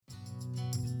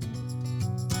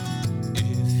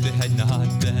not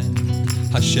been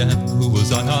Hashem who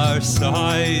was on our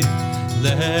side,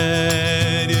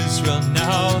 let Israel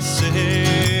now sing.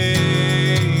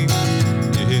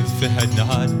 If it had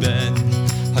not been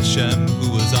Hashem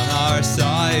who was on our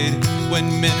side,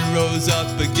 when men rose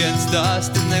up against us,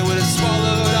 then they would have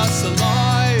swallowed us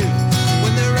alive.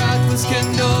 When their wrath was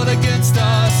kindled against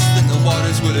us, then the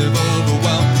waters would have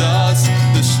overwhelmed us.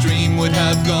 The stream would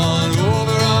have gone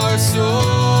over our soul,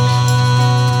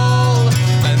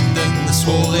 and then the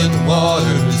swollen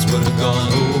waters would have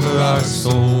gone over our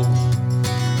soul.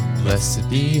 Blessed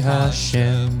be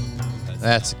Hashem.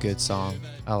 That's a good song.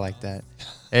 I like that.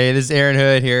 Hey, this is Aaron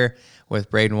Hood here with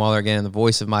Braden Waller again, the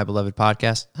voice of My Beloved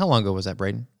podcast. How long ago was that,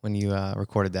 Braden, when you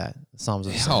recorded that? Psalms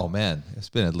of the Sun? Oh, man. It's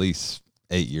been at least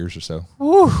 8 years or so.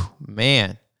 Whew,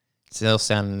 man. Still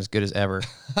sounding as good as ever.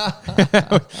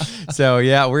 So,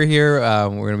 yeah, we're here. We're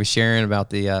going to be sharing about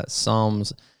the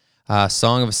Psalms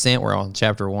Song of Ascent. We're on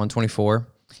chapter 124.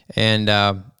 And,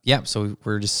 so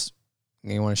we're just,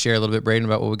 you want to share a little bit, Braden,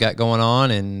 about what we got going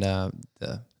on and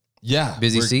the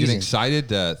busy we're season. Getting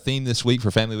excited. Theme this week for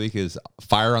Family Week is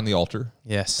Fire on the Altar.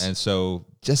 Yes. And so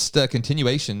just a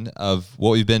continuation of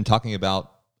what we've been talking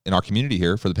about in our community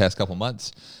here for the past couple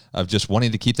months of just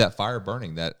wanting to keep that fire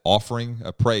burning, that offering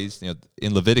of praise. You know,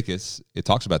 in Leviticus, it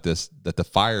talks about this, that the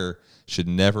fire should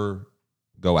never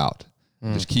go out.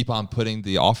 Just keep on putting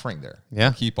the offering there.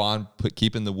 Yeah. Keep on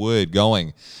keeping the wood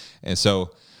going. And so,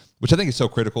 which I think is so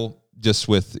critical, just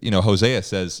with, Hosea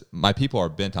says, my people are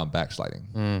bent on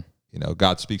backsliding.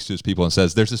 God speaks to his people and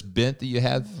says, there's this bent that you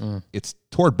have, it's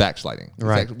toward backsliding.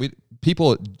 Right.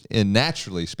 People,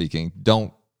 naturally speaking,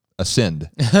 don't ascend.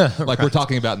 Like we're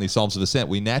talking about in these Psalms of Ascent,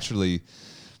 we naturally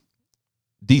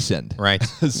descend. Right.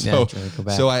 So go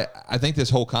back. I think this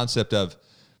whole concept of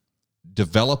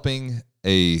developing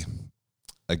a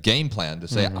game plan to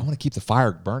say, I want to keep the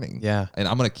fire burning. Yeah. And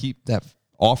I'm going to keep that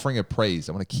offering of praise.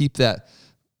 I want to keep that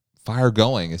fire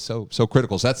going is so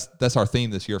critical. So that's our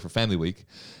theme this year for Family Week.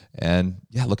 And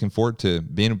looking forward to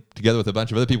being together with a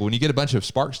bunch of other people. When you get a bunch of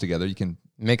sparks together, you can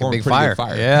make a form big pretty fire. good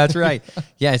fire. Yeah, that's right.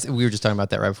 We were just talking about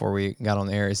that right before we got on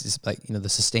the air. It's just like, the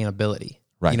sustainability.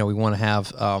 Right. We want to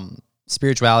have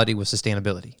spirituality with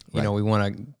sustainability. Right. We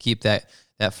want to keep that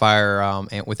fire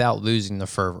and without losing the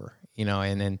fervor.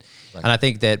 And I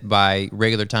think that by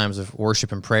regular times of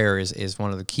worship and prayer is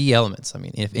one of the key elements. I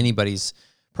mean, if anybody's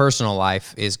personal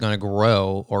life is going to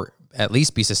grow or at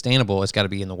least be sustainable, it's got to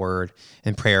be in the Word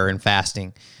and prayer and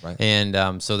fasting. Right.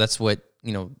 And so that's what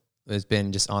has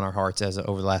been just on our hearts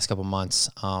over the last couple of months.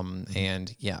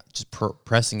 Just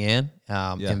pressing in,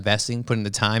 investing, putting the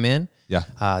time in,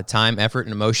 time, effort,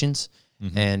 and emotions,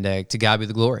 and to God be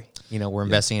the glory. We're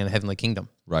investing in a heavenly kingdom.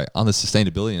 Right. On the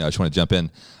sustainability, I just want to jump in.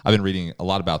 I've been reading a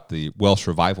lot about the Welsh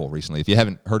revival recently. If you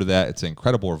haven't heard of that, it's an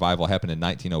incredible revival. It happened in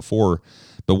 1904.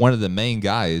 But one of the main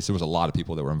guys, there was a lot of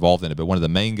people that were involved in it, but one of the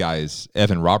main guys,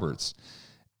 Evan Roberts,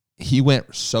 he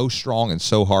went so strong and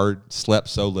so hard, slept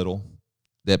so little,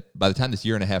 that by the time this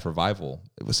 1.5-year revival,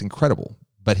 it was incredible.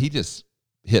 But he just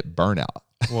hit burnout.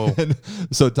 Whoa.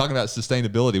 So talking about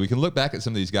sustainability, we can look back at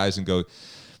some of these guys and go,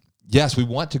 yes, we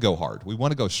want to go hard. We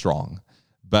want to go strong.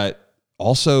 But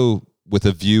also with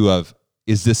a view of,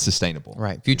 is this sustainable?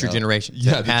 Right. Future generations.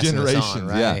 Yeah, the generations. On,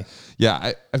 right? Yeah.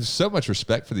 I have so much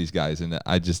respect for these guys, and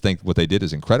I just think what they did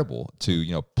is incredible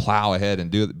to, plow ahead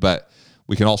and do it. But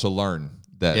we can also learn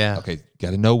that, got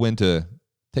to know when to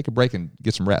take a break and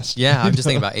get some rest. Yeah, I'm just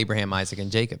thinking about Abraham, Isaac,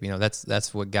 and Jacob.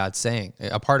 That's what God's saying.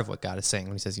 A part of what God is saying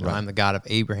when he says, I'm the God of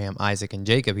Abraham, Isaac, and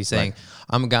Jacob. He's saying,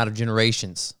 I'm a God of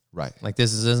generations. Right. Like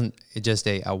this isn't just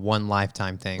a one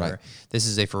lifetime thing, right. or this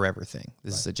is a forever thing.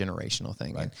 This is a generational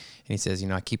thing. Right. And he says,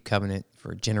 I keep covenant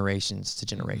for generations to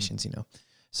generations,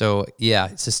 So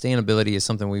sustainability is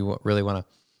something we really want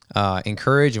to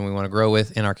encourage and we want to grow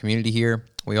with in our community here.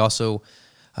 We also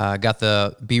got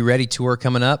the Be Ready tour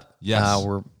coming up. Yes.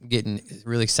 We're getting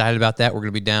really excited about that. We're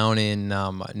going to be down in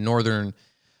northern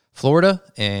Florida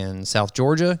and South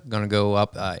Georgia. Going to go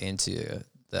up into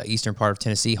the eastern part of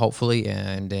Tennessee, hopefully,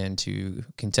 and then to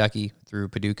Kentucky through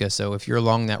Paducah. So if you're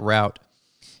along that route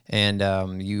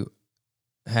and you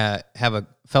have a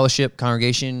fellowship,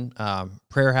 congregation,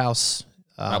 prayer house,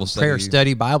 prayer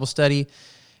study, Bible study,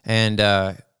 and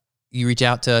you reach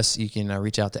out to us, you can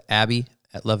reach out to Abby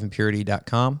at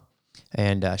loveandpurity.com,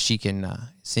 and she can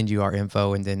send you our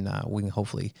info, and then we can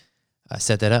hopefully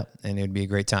set that up, and it would be a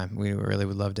great time. We really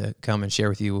would love to come and share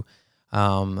with you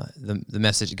the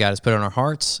message that God has put on our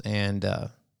hearts, and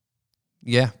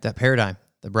that paradigm,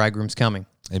 the bridegroom's coming.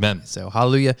 Amen. So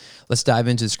hallelujah. Let's dive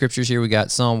into the scriptures here. We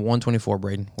got Psalm 124,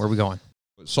 Braden. Where are we going?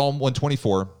 Psalm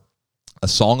 124, a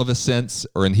song of ascents,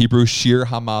 or in Hebrew, Shir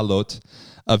Hamalot,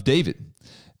 of David.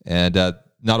 And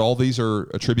not all these are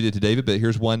attributed to David, but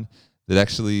here's one that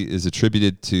actually is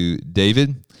attributed to David.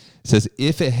 It says,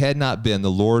 if it had not been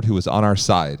the Lord who was on our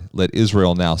side, let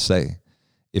Israel now say,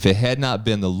 if it had not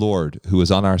been the Lord who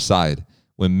was on our side,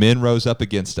 when men rose up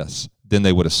against us, then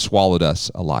they would have swallowed us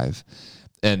alive.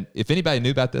 And if anybody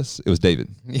knew about this, it was David.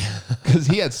 Because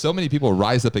he had so many people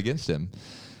rise up against him.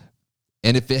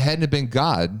 And if it hadn't been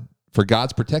God, for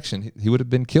God's protection, he would have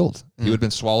been killed. He would have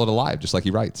been swallowed alive, just like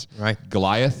he writes. Right.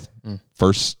 Goliath,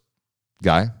 first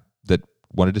guy that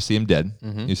wanted to see him dead.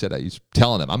 He said, he's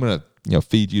telling him, I'm going to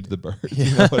feed you to the birds.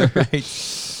 Yeah,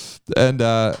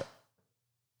 right.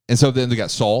 And so then they got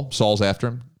Saul. Saul's after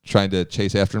him, trying to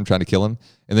chase after him, trying to kill him.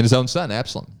 And then his own son,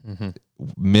 Absalom.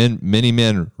 Many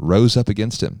men rose up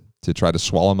against him to try to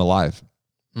swallow him alive.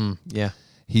 Yeah.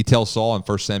 He tells Saul in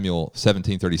 1 Samuel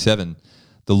 17:37,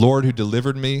 the Lord who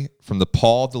delivered me from the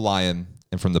paw of the lion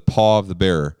and from the paw of the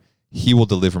bear, he will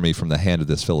deliver me from the hand of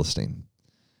this Philistine.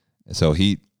 And so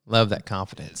love that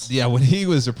confidence. Yeah, when he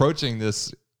was approaching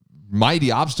this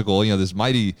mighty obstacle, this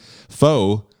mighty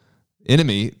foe,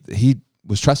 enemy, he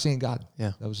was trusting in God.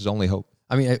 Yeah. That was his only hope.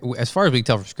 I mean, as far as we can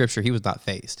tell from Scripture, he was not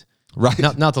fazed. Right.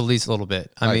 Not the least little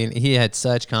bit. I mean, he had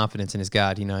such confidence in his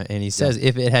God, and he says,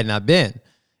 if it had not been,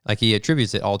 like he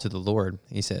attributes it all to the Lord.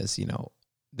 He says,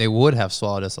 they would have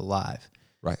swallowed us alive.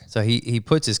 Right. So he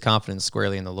puts his confidence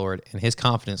squarely in the Lord, and his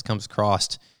confidence comes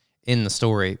across in the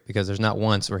story because there's not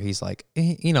once where he's like,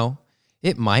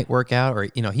 it might work out, or,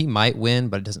 he might win,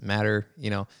 but it doesn't matter,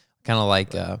 kind of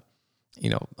like,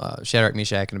 Shadrach,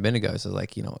 Meshach, and Abednego. So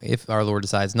like, if our Lord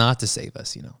decides not to save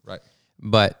us, Right.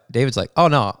 But David's like, oh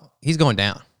no, he's going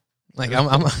down. Like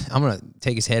I'm gonna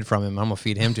take his head from him. I'm gonna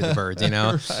feed him to the birds,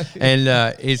 Right.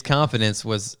 And his confidence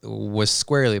was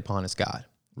squarely upon his God.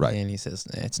 Right. And he says,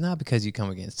 it's not because you come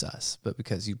against us, but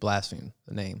because you blaspheme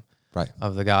the name Right.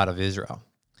 of the God of Israel.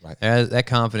 Right. That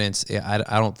confidence, I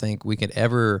don't think we could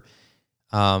ever,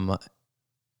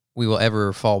 we will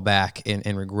ever fall back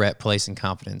and regret placing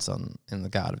confidence in the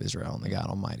God of Israel and the God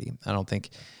Almighty. I don't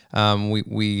think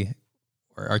we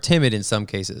are timid in some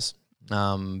cases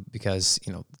because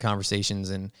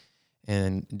conversations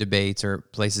and debates or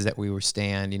places that we would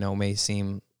stand may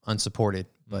seem unsupported,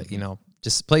 but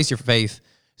just place your faith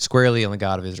squarely on the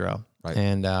God of Israel, right.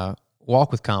 And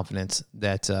walk with confidence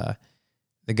that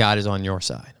the God is on your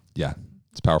side. Yeah,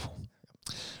 it's powerful.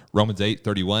 Romans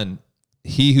 8:31,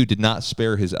 he who did not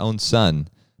spare his own son,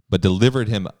 but delivered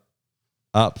him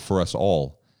up for us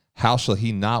all, how shall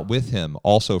he not with him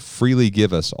also freely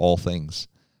give us all things?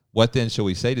 What then shall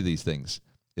we say to these things?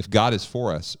 If God is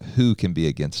for us, who can be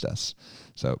against us?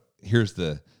 So here's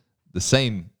the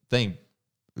same thing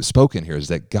spoken here, is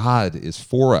that God is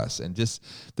for us. And just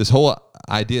this whole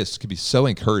idea can be so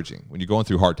encouraging when you're going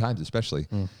through hard times, especially.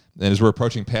 And as we're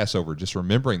approaching Passover, just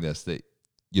remembering this, that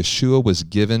Yeshua was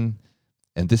given,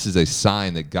 and this is a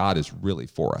sign that God is really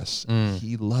for us.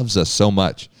 He loves us so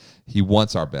much. He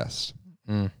wants our best.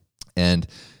 And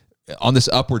on this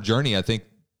upward journey, I think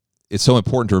it's so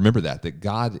important to remember that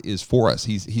God is for us.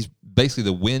 He's basically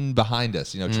the wind behind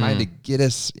us, trying to get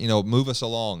us, move us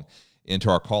along into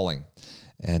our calling.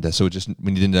 And so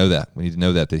we need to know that. We need to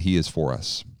know that he is for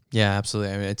us. Yeah,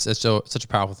 absolutely. I mean, it's such a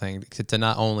powerful thing to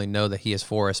not only know that he is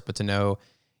for us, but to know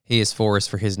he is for us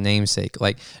for his name's sake.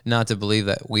 Like, not to believe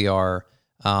that we are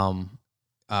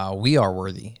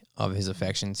worthy of his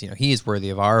affections. He is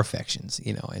worthy of our affections,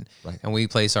 and, right. And we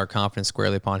place our confidence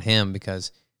squarely upon him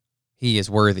because he is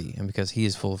worthy and because he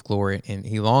is full of glory, and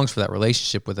he longs for that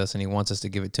relationship with us, and he wants us to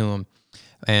give it to him,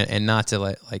 and not to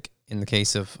let, like in the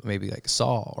case of maybe like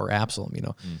Saul or Absalom,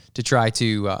 to try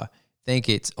to think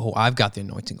it's, I've got the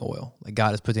anointing oil. Like God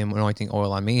has put the anointing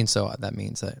oil on me, and so that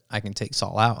means that I can take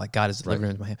Saul out. Like God has delivered him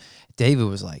into my hand. David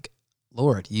was like,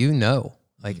 Lord,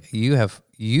 like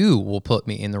you will put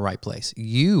me in the right place.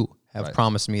 You have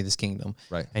promised me this kingdom,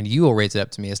 and you will raise it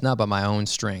up to me. It's not by my own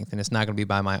strength, and it's not going to be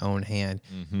by my own hand.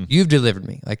 You've delivered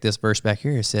me. Like this verse back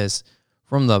here, it says,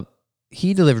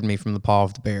 he delivered me from the paw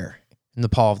of the bear and the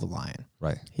paw of the lion.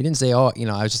 Right. He didn't say, I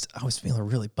was feeling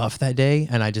really buff that day,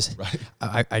 and I just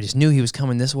knew he was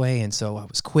coming this way, and so I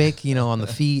was quick, on the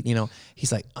feet.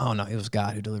 He's like, oh no, it was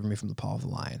God who delivered me from the paw of the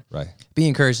lion. Right. Be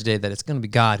encouraged today that it's going to be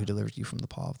God who delivers you from the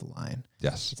paw of the lion.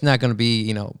 Yes. It's not going to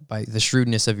be, by the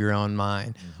shrewdness of your own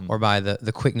mind or by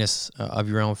the quickness of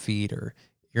your own feet or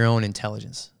your own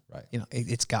intelligence. Right.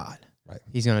 It's God. Right.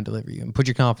 He's going to deliver you, and put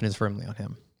your confidence firmly on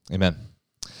him. Amen.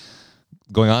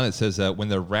 Going on, it says that when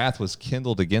the wrath was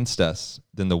kindled against us,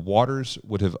 then the waters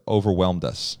would have overwhelmed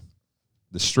us.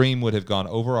 The stream would have gone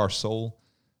over our soul.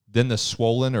 Then the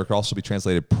swollen, or it could also be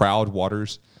translated proud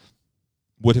waters,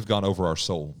 would have gone over our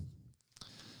soul.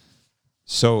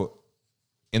 So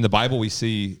in the Bible, we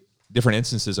see different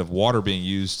instances of water being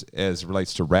used as it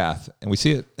relates to wrath. And we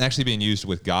see it actually being used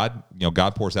with God.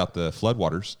 God pours out the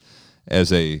floodwaters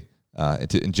as in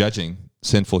judging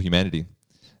sinful humanity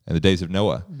in the days of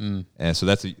Noah. And so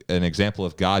that's an example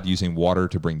of God using water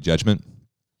to bring judgment.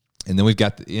 And then we've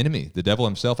got the enemy. The devil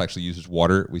himself actually uses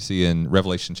water. We see in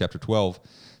Revelation chapter 12.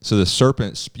 So the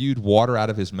serpent spewed water out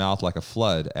of his mouth like a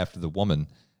flood after the woman,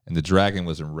 and the dragon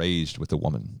was enraged with the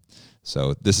woman.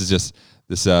 So this is just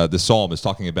this psalm is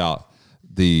talking about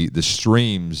the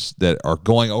streams that are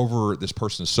going over this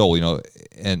person's soul,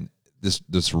 and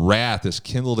this wrath is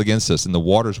kindled against us, and the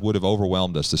waters would have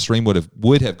overwhelmed us. The stream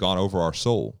would have gone over our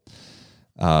soul.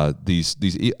 What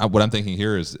I'm thinking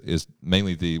here is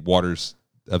mainly the waters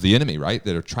of the enemy, right?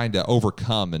 That are trying to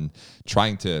overcome and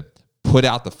trying to put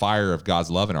out the fire of God's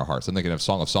love in our hearts. I'm thinking of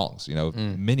Song of Songs.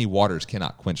 Many waters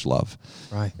cannot quench love.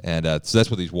 Right. And so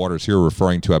that's what these waters here are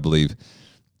referring to, I believe.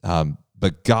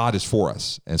 But God is for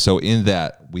us. And so in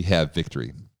that, we have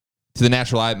victory. To the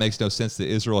natural eye, it makes no sense that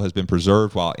Israel has been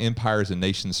preserved while empires and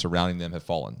nations surrounding them have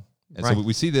fallen. And so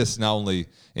we see this not only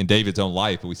in David's own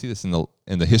life, but we see this in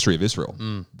the history of Israel,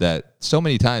 that so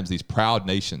many times these proud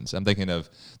nations, I'm thinking of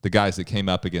the guys that came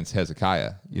up against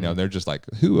Hezekiah, and they're just like,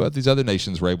 who of these other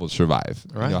nations were able to survive?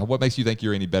 Right. What makes you think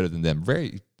you're any better than them?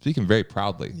 Speaking very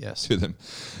proudly to them,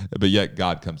 but yet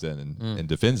God comes in and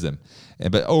defends them.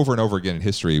 But over and over again in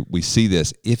history, we see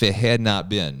this. If it had not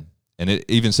been, and it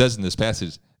even says in this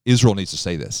passage, Israel needs to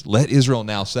say this. Let Israel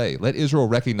now say. Let Israel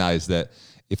recognize that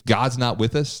if God's not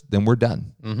with us, then we're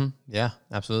done. Mm-hmm. Yeah,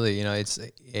 absolutely. It's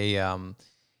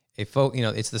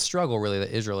it's the struggle really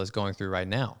that Israel is going through right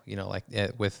now.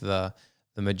 With the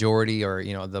majority or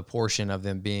the portion of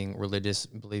them being religious,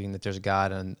 believing that there's a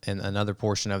God, and another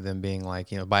portion of them being like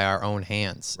by our own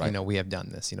hands, right. We have done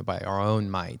this, by our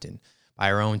own might and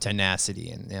by our own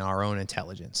tenacity and our own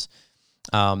intelligence.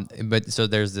 But so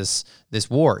there's this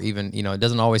war, even, it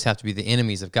doesn't always have to be the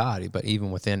enemies of God, but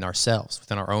even within ourselves,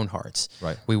 within our own hearts,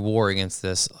 right. We war against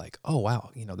this, like, oh,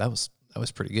 wow, that was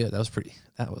pretty good.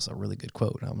 That was a really good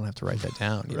quote. I'm gonna have to write that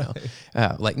down,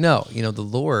 right. No, the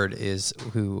Lord is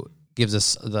who gives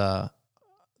us the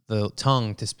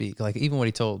tongue to speak. Like even what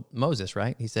he told Moses,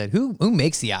 right? He said, who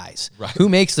makes the eyes? Right. Who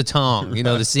makes the tongue, right.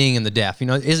 The seeing and the deaf,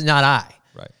 is it not I?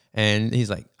 Right. And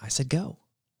he's like, I said, go.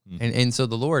 And so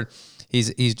the Lord,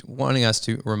 He's wanting us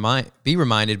to be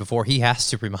reminded before He has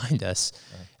to remind us,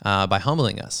 right. By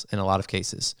humbling us in a lot of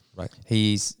cases. Right.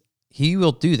 He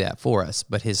will do that for us,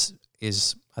 but His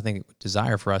I think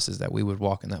desire for us is that we would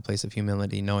walk in that place of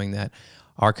humility, knowing that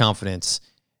our confidence,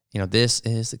 this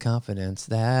is the confidence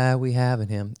that we have in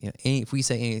Him. If we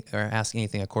say or ask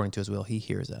anything according to His will, He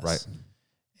hears us. Right.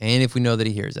 And if we know that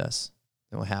He hears us,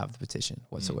 then we'll have the petition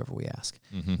whatsoever we ask.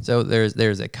 Mm-hmm. So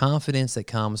there's a confidence that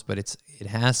comes, but it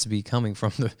has to be coming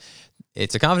from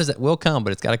it's a confidence that will come,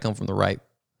 but it's got to come from the right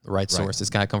source. Right. It's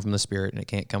got to come from the Spirit, and it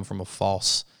can't come from a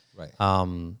false right.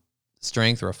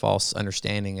 Strength or a false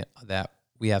understanding that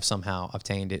we have somehow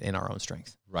obtained it in our own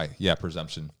strength. Right. Yeah.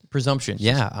 Presumption.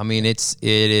 Yeah. I mean, it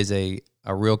is a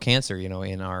real cancer,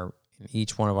 in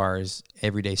each one of ours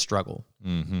everyday struggle.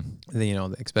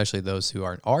 Mm-hmm. Especially those who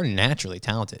are naturally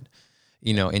talented.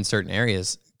 In certain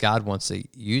areas, God wants to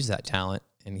use that talent,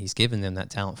 and He's given them that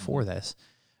talent for this.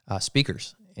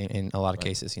 Speakers, in a lot of right.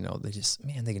 cases,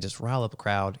 they can just rile up a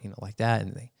crowd, like that,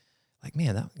 and they, like,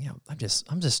 man, I'm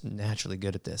just naturally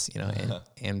good at this,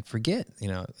 and forget,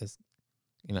 and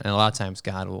a lot of times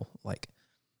God will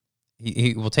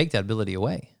He will take that ability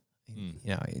away,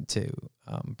 to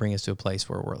bring us to a place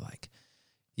where we're like,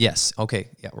 yes, okay,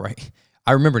 yeah, right.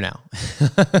 I remember now.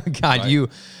 God, right.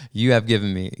 you have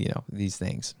given me, these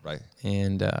things. Right.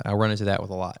 And I run into that with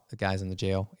a lot. The guys in the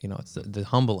jail, it's the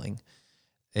humbling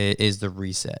is the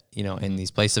reset, in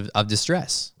these places of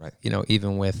distress. Right.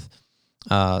 Even with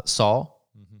Saul,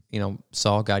 mm-hmm.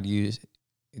 Saul, God used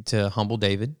to humble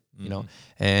David, mm-hmm.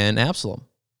 And Absalom,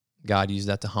 God used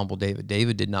that to humble David.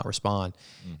 David did not respond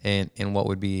in what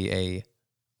would be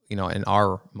in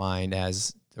our mind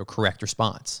as the correct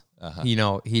response. Uh-huh.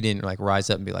 He didn't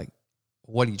rise up and be like,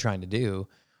 "What are you trying to do?"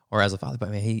 Or as a father,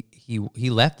 but he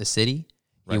left the city.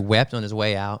 Right. He wept on his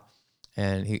way out,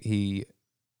 and he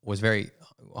was very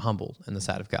humbled in the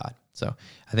sight of God. So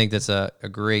I think that's a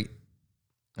great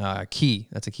key.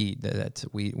 That's a key that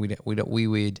we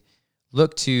would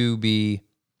look to be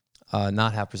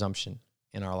not have presumption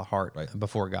in our heart right.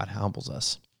 before God humbles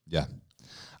us. Yeah,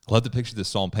 I love the picture this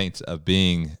psalm paints of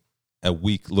being a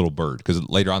weak little bird, because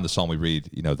later on in the psalm we read,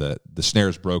 the snare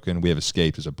is broken, we have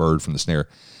escaped as a bird from the snare.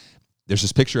 There's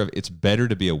this picture of it's better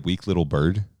to be a weak little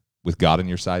bird with God on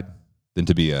your side than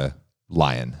to be a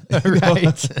lion.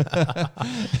 Right.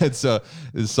 And so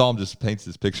the psalm just paints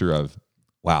this picture of,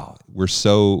 wow, we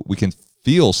can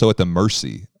feel so at the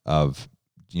mercy of,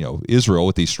 Israel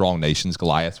with these strong nations,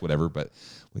 Goliath, whatever. But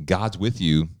when God's with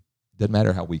you, doesn't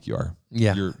matter how weak you are.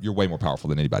 Yeah. You're way more powerful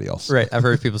than anybody else. Right. I've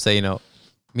heard people say,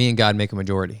 me and God make a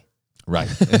majority. Right.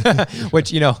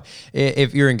 Which,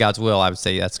 if you're in God's will, I would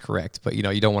say that's correct. But, you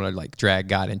don't want to like drag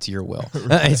God into your will.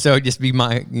 So just be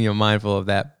mindful of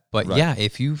that. But yeah,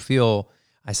 if you feel,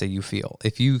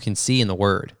 if you can see in the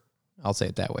word, I'll say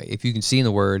it that way. If you can see in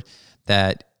the word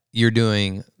that you're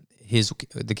doing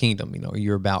the kingdom,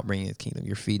 you're about bringing the kingdom,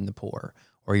 you're feeding the poor,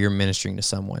 or you're ministering to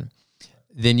someone,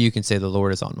 then you can say the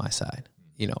Lord is on my side,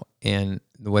 and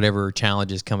whatever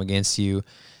challenges come against you,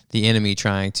 the enemy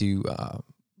trying to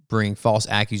bring false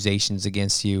accusations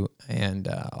against you, and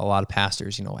a lot of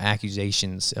pastors,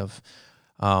 accusations of,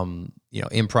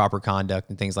 improper conduct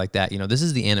and things like that. This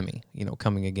is the enemy,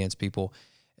 coming against people,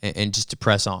 and just to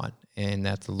press on, and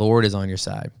that the Lord is on your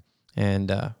side.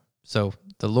 And so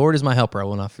the Lord is my helper, I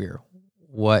will not fear.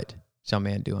 What shall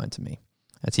man do unto me?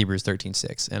 That's Hebrews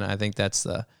 13:6. And I think that's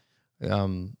the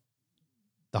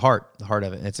heart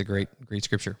of it. It's a great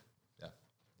scripture. Yeah.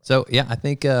 So yeah, I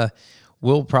think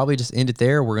we'll probably just end it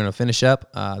there. We're going to finish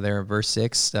up there in verse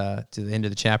 6 to the end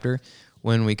of the chapter.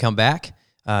 When we come back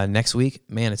next week,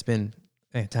 man,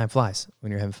 time flies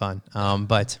when you're having fun.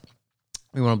 But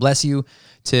we want to bless you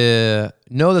to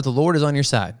know that the Lord is on your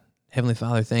side. Heavenly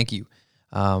Father, thank you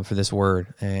for this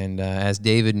word. And as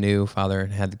David knew, Father,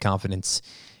 and had the confidence,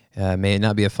 may it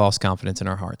not be a false confidence in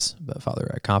our hearts, but Father,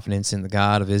 a confidence in the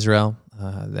God of Israel,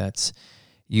 that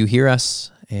you hear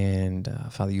us, and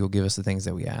Father, you will give us the things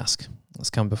that we ask. Let's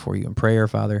come before you in prayer,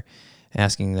 Father,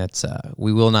 asking that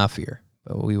we will not fear,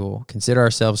 but we will consider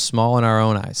ourselves small in our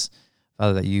own eyes,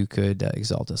 Father, that you could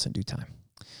exalt us in due time.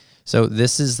 So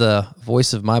this is the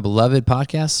Voice of My Beloved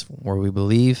podcast, where we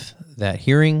believe that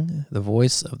hearing the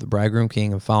voice of the bridegroom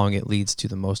king and following it leads to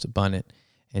the most abundant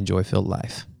and joy-filled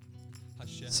life.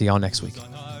 See y'all next week.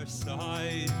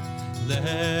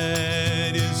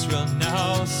 Let Israel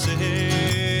now sing.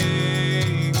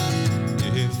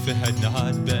 If it had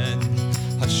not been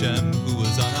Hashem who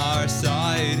was on our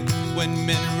side, when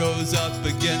men rose up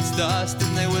against us,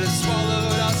 then they would have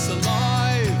swallowed us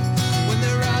alive. When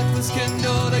their wrath was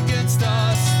kindled against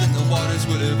us, then the waters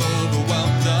would have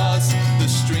overwhelmed us. The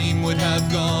stream would have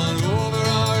gone over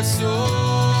our soul,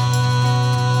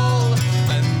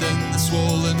 and then the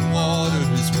swollen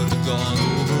waters would have gone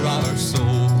over our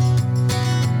soul.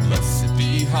 Blessed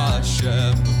be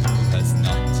Hashem, who has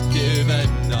not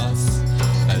given us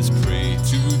as prey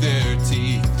to their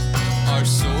teeth. Our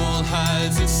soul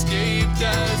has escaped